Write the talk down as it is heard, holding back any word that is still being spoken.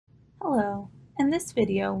Hello. In this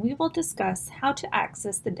video, we will discuss how to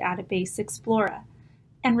access the database Explora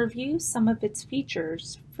and review some of its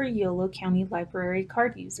features for Yolo County Library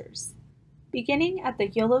card users. Beginning at the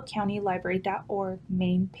yolocountylibrary.org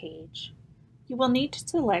main page, you will need to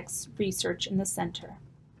select Research in the center.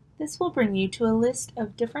 This will bring you to a list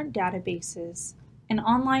of different databases and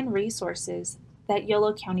online resources that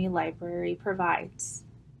Yolo County Library provides.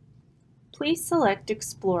 Please select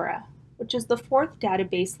Explora, which is the fourth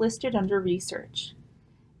database listed under Research.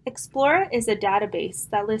 Explora is a database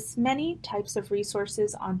that lists many types of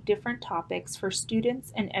resources on different topics for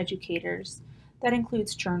students and educators that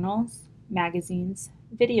includes journals, magazines,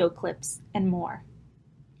 video clips, and more.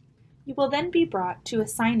 You will then be brought to a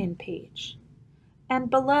sign-in page. And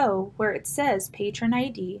below, where it says Patron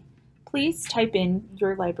ID, please type in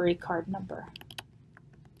your library card number.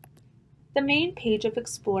 The main page of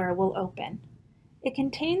Explora will open. It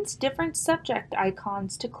contains different subject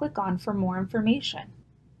icons to click on for more information.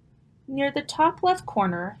 Near the top left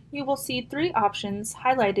corner, you will see three options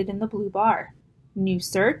highlighted in the blue bar: New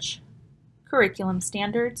Search, Curriculum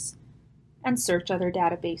Standards, and Search Other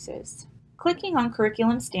Databases. Clicking on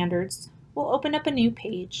Curriculum Standards will open up a new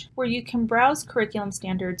page where you can browse curriculum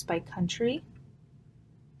standards by country,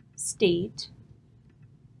 state,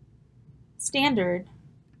 standard,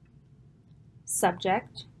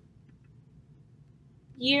 subject,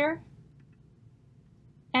 year,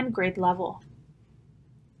 and grade level.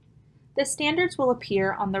 The standards will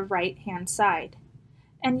appear on the right-hand side,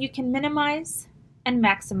 and you can minimize and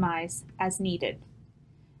maximize as needed.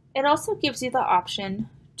 It also gives you the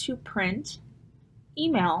option to print,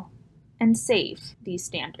 email, and save these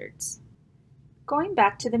standards. Going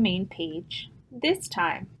back to the main page, this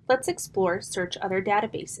time let's explore Search Other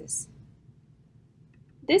Databases.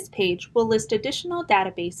 This page will list additional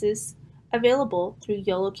databases available through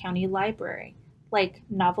Yolo County Library, like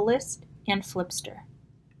Novelist and Flipster.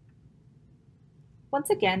 Once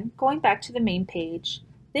again, going back to the main page,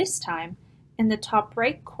 this time in the top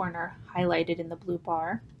right corner highlighted in the blue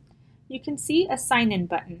bar, you can see a sign-in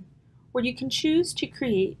button where you can choose to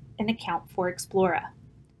create an account for Explora.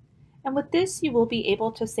 And with this, you will be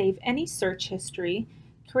able to save any search history,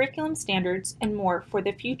 curriculum standards, and more for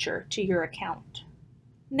the future to your account.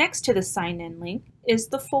 Next to the sign-in link is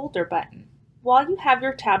the folder button. While you have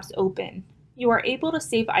your tabs open, you are able to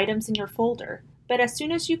save items in your folder, but as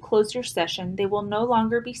soon as you close your session, they will no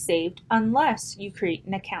longer be saved unless you create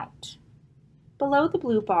an account. Below the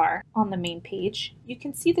blue bar on the main page, you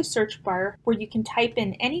can see the search bar where you can type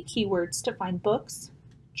in any keywords to find books,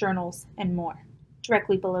 journals, and more.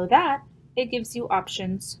 Directly below that, it gives you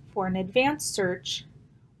options for an advanced search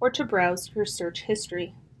or to browse your search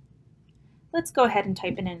history. Let's go ahead and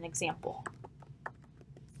type in an example.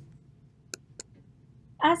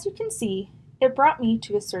 As you can see, it brought me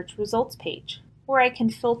to a search results page where I can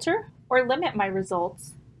filter or limit my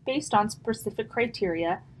results based on specific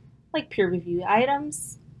criteria like peer-reviewed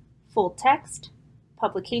items, full text,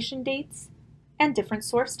 publication dates, and different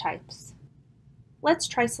source types. Let's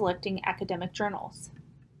try selecting academic journals.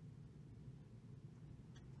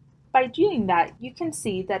 By doing that, you can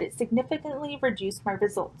see that it significantly reduced my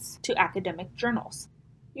results to academic journals.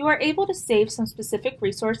 You are able to save some specific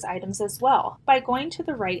resource items as well by going to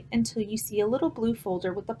the right until you see a little blue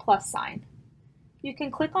folder with a plus sign. You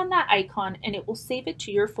can click on that icon and it will save it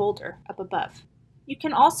to your folder up above. You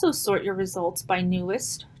can also sort your results by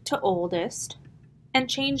newest to oldest and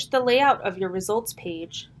change the layout of your results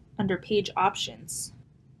page under Page Options.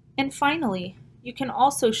 And finally, you can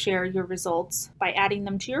also share your results by adding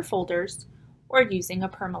them to your folders or using a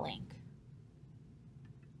permalink.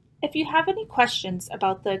 If you have any questions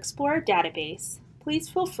about the Explora database, please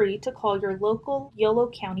feel free to call your local Yolo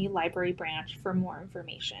County Library branch for more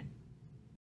information.